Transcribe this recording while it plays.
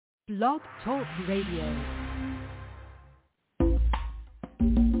Blog Talk Radio.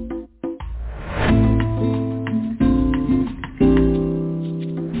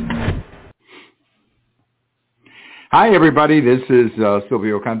 Hi, everybody. This is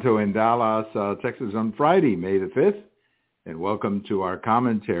Silvio Canto in Dallas, Texas on Friday, May the 5th, and welcome to our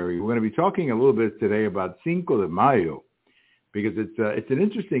commentary. We're going to be talking a little bit today about Cinco de Mayo because it's an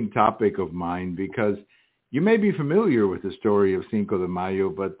interesting topic of mine because you may be familiar with the story of Cinco de Mayo,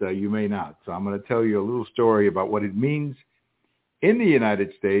 but you may not. So I'm going to tell you a little story about what it means in the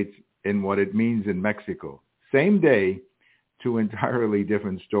United States and what it means in Mexico. Same day, two entirely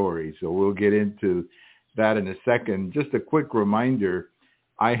different stories. So we'll get into that in a second. Just a quick reminder,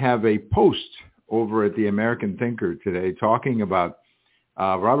 I have a post over at the American Thinker today talking about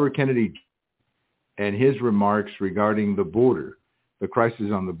Robert Kennedy and his remarks regarding the border, the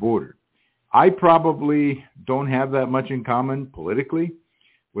crisis on the border. I probably don't have that much in common politically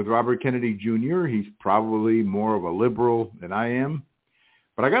with Robert Kennedy Jr. He's probably more of a liberal than I am.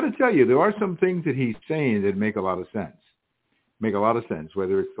 But I got to tell you, there are some things that he's saying that make a lot of sense.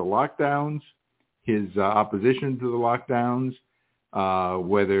 Whether it's the lockdowns, his opposition to the lockdowns,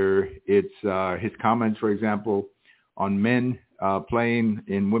 whether it's his comments, for example, on men playing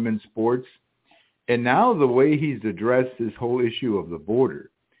in women's sports, and now the way he's addressed this whole issue of the border,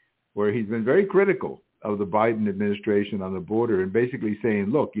 where he's been very critical of the Biden administration on the border and basically saying,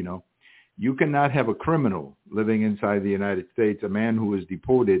 look, you cannot have a criminal living inside the United States, a man who was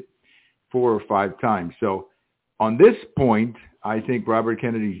deported 4 or 5 times. So on this point, I think Robert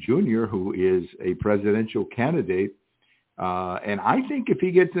Kennedy Jr., who is a presidential candidate, and I think if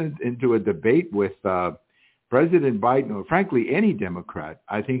he gets into a debate with President Biden, or frankly any Democrat,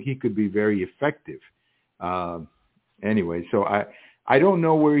 I think he could be very effective. Anyway, so I don't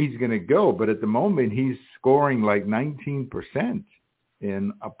know where he's going to go, but at the moment he's scoring like 19%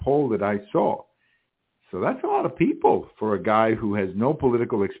 in a poll that I saw. So that's a lot of people for a guy who has no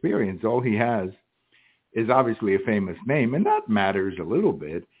political experience. All he has is obviously a famous name, and that matters a little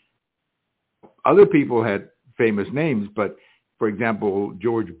bit. Other people had famous names, but for example,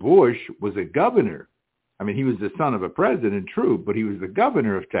 George Bush was a governor. I mean, he was the son of a president, true, but he was the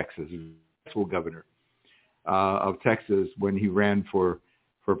governor of Texas, successful governor of Texas when he ran for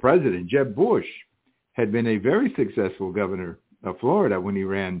president. Jeb Bush had been a very successful governor of Florida when he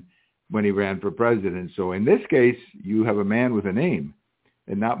ran for president. So in this case, you have a man with a name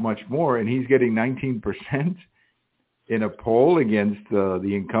and not much more, and he's getting 19% in a poll against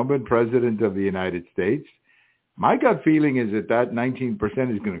the incumbent president of the United States. My gut feeling is that 19%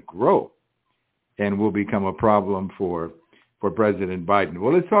 is going to grow and will become a problem for President Biden.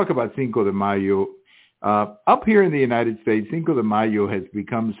 Well, let's talk about Cinco de Mayo. Up here in the United States, Cinco de Mayo has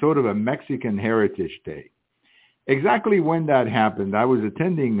become sort of a Mexican Heritage Day. Exactly when that happened, I was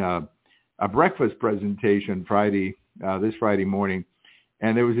attending a breakfast presentation this Friday morning,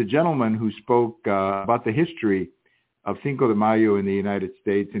 and there was a gentleman who spoke about the history of Cinco de Mayo in the United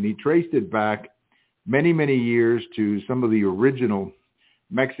States, and he traced it back many, many years to some of the original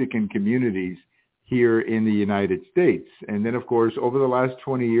Mexican communities here in the United States. And then, of course, over the last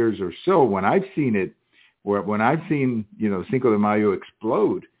 20 years or so, when I've seen Cinco de Mayo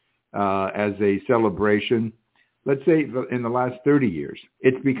explode as a celebration, let's say in the last 30 years,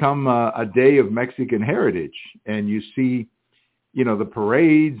 it's become a day of Mexican heritage. And you see, the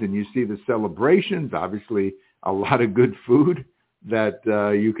parades and you see the celebrations, obviously a lot of good food that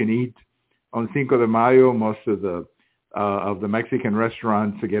you can eat on Cinco de Mayo. Most of the Mexican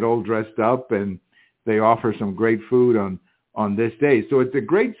restaurants get all dressed up and they offer some great food on this day. So it's a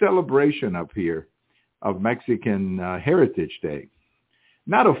great celebration up here of Mexican Heritage Day.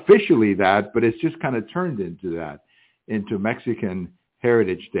 Not officially that, but it's just kind of turned into Mexican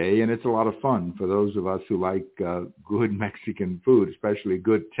Heritage Day, and it's a lot of fun for those of us who like good Mexican food, especially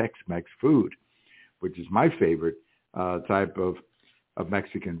good Tex-Mex food, which is my favorite type of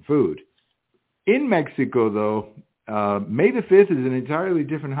Mexican food. In Mexico, though, May the 5th is an entirely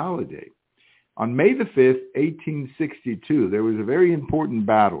different holiday. On May the 5th, 1862, there was a very important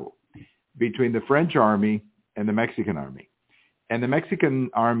battle between the French army and the Mexican army. And the Mexican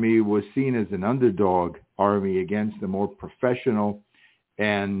army was seen as an underdog army against the more professional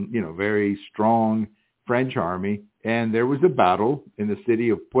and, very strong French army. And there was a battle in the city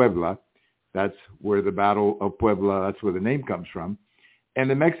of Puebla. That's where the Battle of Puebla, that's where the name comes from. And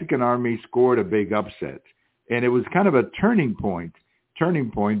the Mexican army scored a big upset. And it was kind of a turning point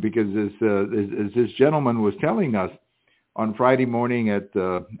because as this gentleman was telling us on Friday morning at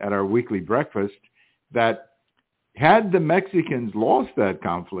our weekly breakfast, that had the Mexicans lost that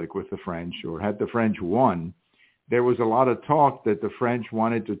conflict with the French, or had the French won, there was a lot of talk that the French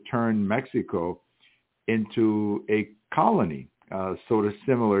wanted to turn Mexico into a colony, sort of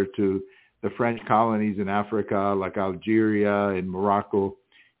similar to the French colonies in Africa, like Algeria and Morocco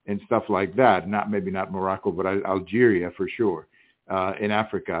and stuff like that. Maybe not Morocco, but Algeria for sure, in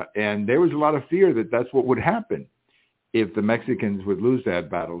Africa. And there was a lot of fear that that's what would happen if the Mexicans would lose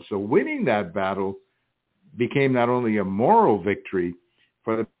that battle. So winning that battle became not only a moral victory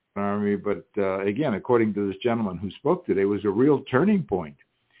for the army, but again, according to this gentleman who spoke today, it was a real turning point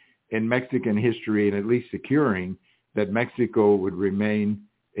in Mexican history, and at least securing that Mexico would remain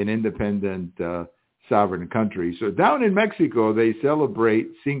an independent sovereign country. So down in Mexico, they celebrate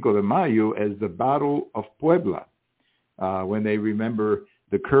Cinco de Mayo as the Battle of Puebla, when they remember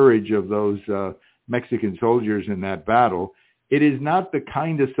the courage of those Mexican soldiers in that battle. It is not the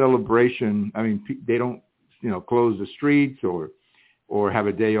kind of celebration, I mean, they don't, close the streets or have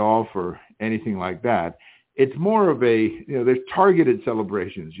a day off or anything like that. It's more of a, there's targeted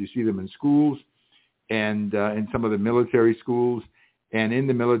celebrations. You see them in schools and in some of the military schools, and in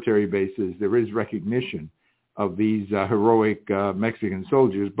the military bases, there is recognition of these heroic Mexican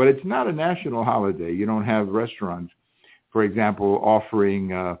soldiers, but it's not a national holiday. You don't have restaurants, for example, offering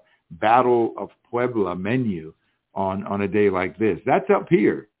Battle of Puebla menu on a day like this. That's up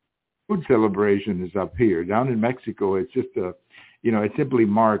here. Food celebration is up here. Down in Mexico, it's just it simply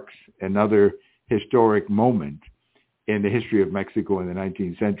marks another historic moment in the history of Mexico in the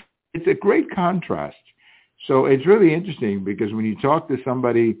 19th century. It's a great contrast. So it's really interesting because when you talk to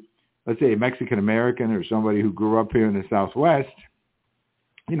somebody, let's say a Mexican-American or somebody who grew up here in the Southwest,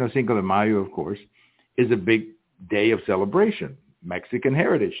 Cinco de Mayo, of course, is a big day of celebration, Mexican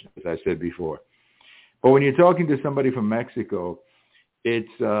heritage, as I said before. But when you're talking to somebody from Mexico,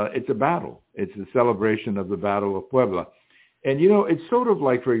 it's a battle. It's a celebration of the Battle of Puebla. And, it's sort of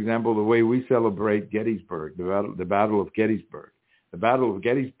like, for example, the way we celebrate Gettysburg, the Battle of Gettysburg. The Battle of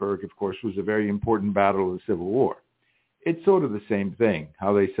Gettysburg, of course, was a very important battle of the Civil War. It's sort of the same thing,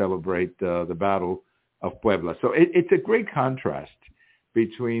 how they celebrate the Battle of Puebla. So it's a great contrast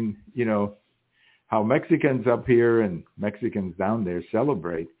between, how Mexicans up here and Mexicans down there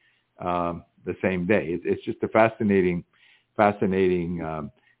celebrate the same day. It's just a fascinating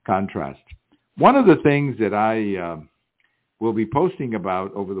contrast. One of the things that I will be posting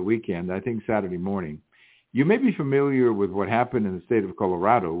about over the weekend, I think Saturday morning, you may be familiar with what happened in the state of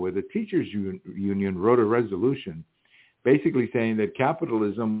Colorado, where the teachers union wrote a resolution basically saying that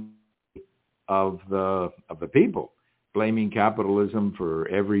capitalism of the people, blaming capitalism for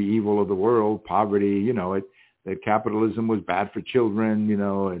every evil of the world, poverty, that capitalism was bad for children,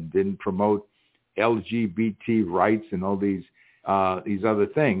 and didn't promote LGBT rights and all these other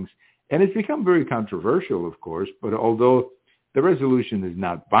things. And it's become very controversial, of course, but although the resolution is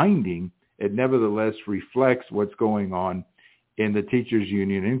not binding, it nevertheless reflects what's going on in the teachers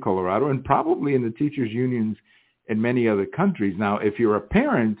union in Colorado and probably in the teachers unions in many other countries. Now, if you're a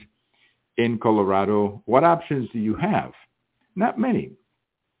parent in Colorado, what options do you have? Not many.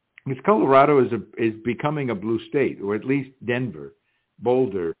 Because Colorado is becoming a blue state, or at least Denver,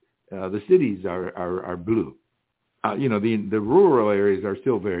 Boulder, the cities are blue. The rural areas are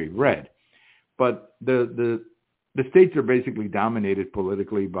still very red. But the states are basically dominated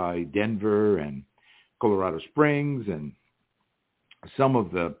politically by Denver and Colorado Springs and some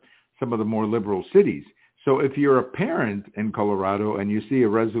of the more liberal cities. So if you're a parent in Colorado and you see a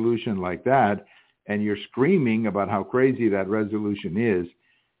resolution like that and you're screaming about how crazy that resolution is,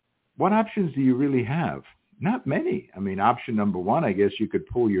 what options do you really have? Not many. I mean, option number one, I guess you could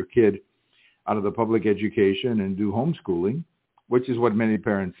pull your kid out of the public education and do homeschooling, which is what many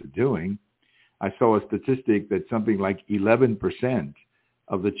parents are doing. I saw a statistic that something like 11%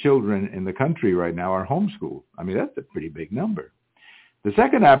 of the children in the country right now are homeschooled. I mean, that's a pretty big number. The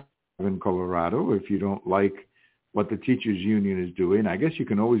second option in Colorado, if you don't like what the teachers union is doing, I guess you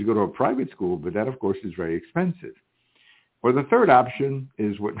can always go to a private school, but that, of course, is very expensive. Or the third option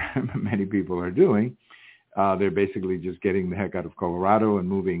is what many people are doing. They're basically just getting the heck out of Colorado and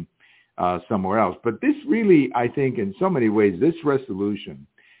moving somewhere else. But this really, I think, in so many ways, this resolution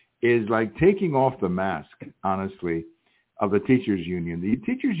is like taking off the mask, honestly, of the teachers union. The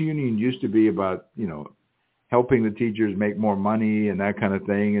teachers union used to be about, helping the teachers make more money and that kind of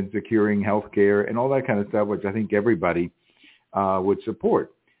thing and securing health care and all that kind of stuff, which I think everybody would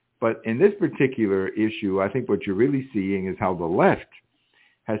support. But in this particular issue, I think what you're really seeing is how the left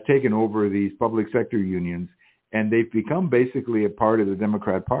has taken over these public sector unions, and they've become basically a part of the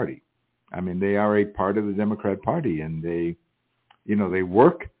Democrat Party. I mean, they are a part of the Democrat Party, and they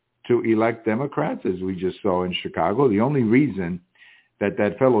work to elect Democrats, as we just saw in Chicago. The only reason that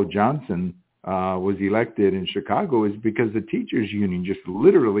fellow Johnson was elected in Chicago is because the teachers union just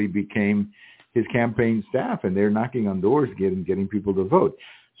literally became his campaign staff, and they're knocking on doors, getting people to vote.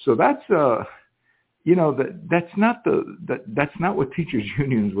 So that's that's not what teachers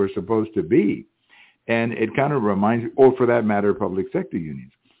unions were supposed to be. And it kind of reminds, or for that matter, public sector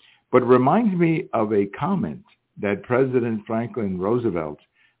unions. But it reminds me of a comment that President Franklin Roosevelt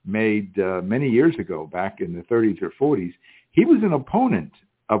made many years ago, back in the 30s or 40s. He was an opponent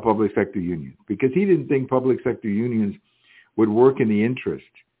of public sector unions because he didn't think public sector unions would work in the interest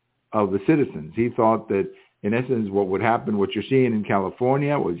of the citizens. He thought that, in essence, what would happen, what you're seeing in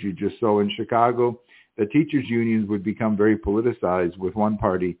California, what you just saw in Chicago, the teachers unions would become very politicized with one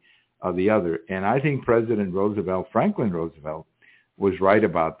party or the other. And I think President Roosevelt, Franklin Roosevelt, was right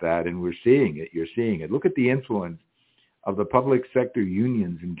about that, and we're seeing it. You're seeing it. Look at the influence of the public sector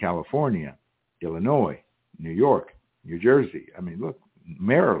unions in California, Illinois, New York, New Jersey. I mean, look,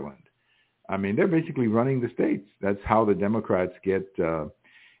 Maryland. I mean, they're basically running the states. That's how the Democrats get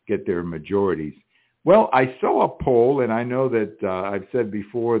their majorities. Well, I saw a poll, and I know that I've said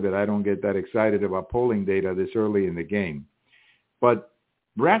before that I don't get that excited about polling data this early in the game. But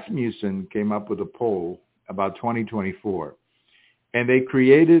Rasmussen came up with a poll about 2024, and they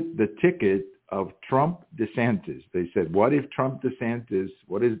created the ticket of Trump-DeSantis. They said, what if Trump-DeSantis,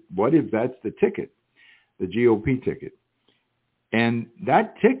 what if that's the ticket, the GOP ticket? And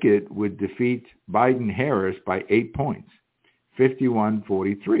that ticket would defeat Biden-Harris by 8 points,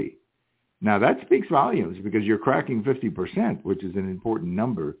 51-43. Now, that speaks volumes because you're cracking 50%, which is an important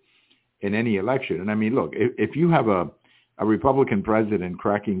number in any election. And I mean, look, if you have a Republican president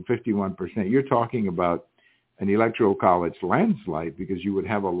cracking 51%, you're talking about an electoral college landslide because you would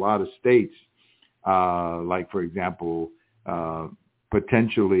have a lot of states, like, for example,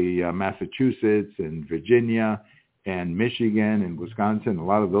 potentially Massachusetts and Virginia and Michigan and Wisconsin. A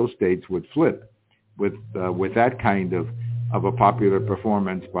lot of those states would flip with that kind of a popular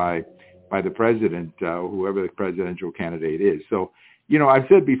performance by the president, whoever the presidential candidate is. So, I've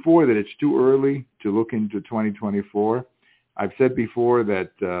said before that it's too early to look into 2024. I've said before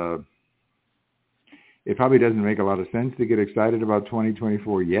that it probably doesn't make a lot of sense to get excited about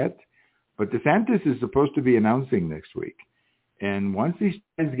 2024 yet. But DeSantis is supposed to be announcing next week. And once these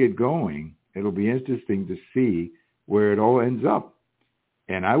guys get going, it'll be interesting to see where it all ends up.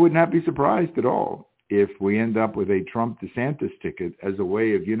 And I would not be surprised at all if we end up with a Trump-DeSantis ticket as a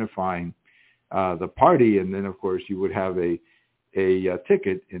way of unifying the party. And then, of course, you would have a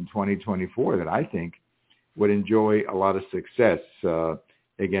ticket in 2024 that I think would enjoy a lot of success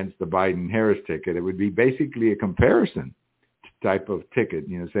against the Biden-Harris ticket. It would be basically a comparison type of ticket,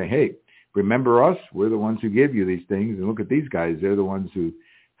 saying, hey, remember us? We're the ones who give you these things. And look at these guys. They're the ones who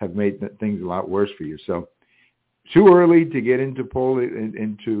have made things a lot worse for you. So too early to get into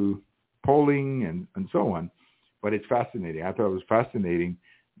polling and so on. But it's fascinating. I thought it was fascinating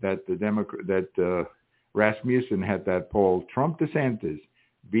that Rasmussen had that poll, Trump-DeSantis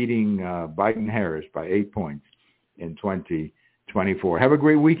beating Biden-Harris by 8 points in 2024. Have a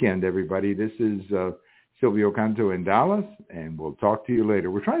great weekend, everybody. This is Silvio Canto in Dallas, and we'll talk to you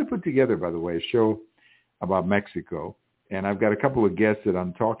later. We're trying to put together, by the way, a show about Mexico, and I've got a couple of guests that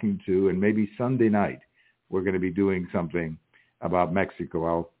I'm talking to, and maybe Sunday night we're going to be doing something about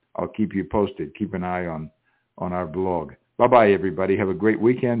Mexico. I'll keep you posted. Keep an eye on our blog. Bye-bye, everybody. Have a great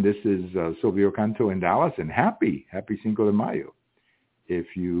weekend. This is Silvio Canto in Dallas, and happy Cinco de Mayo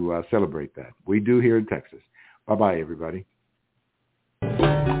if you celebrate that. We do here in Texas. Bye-bye, everybody.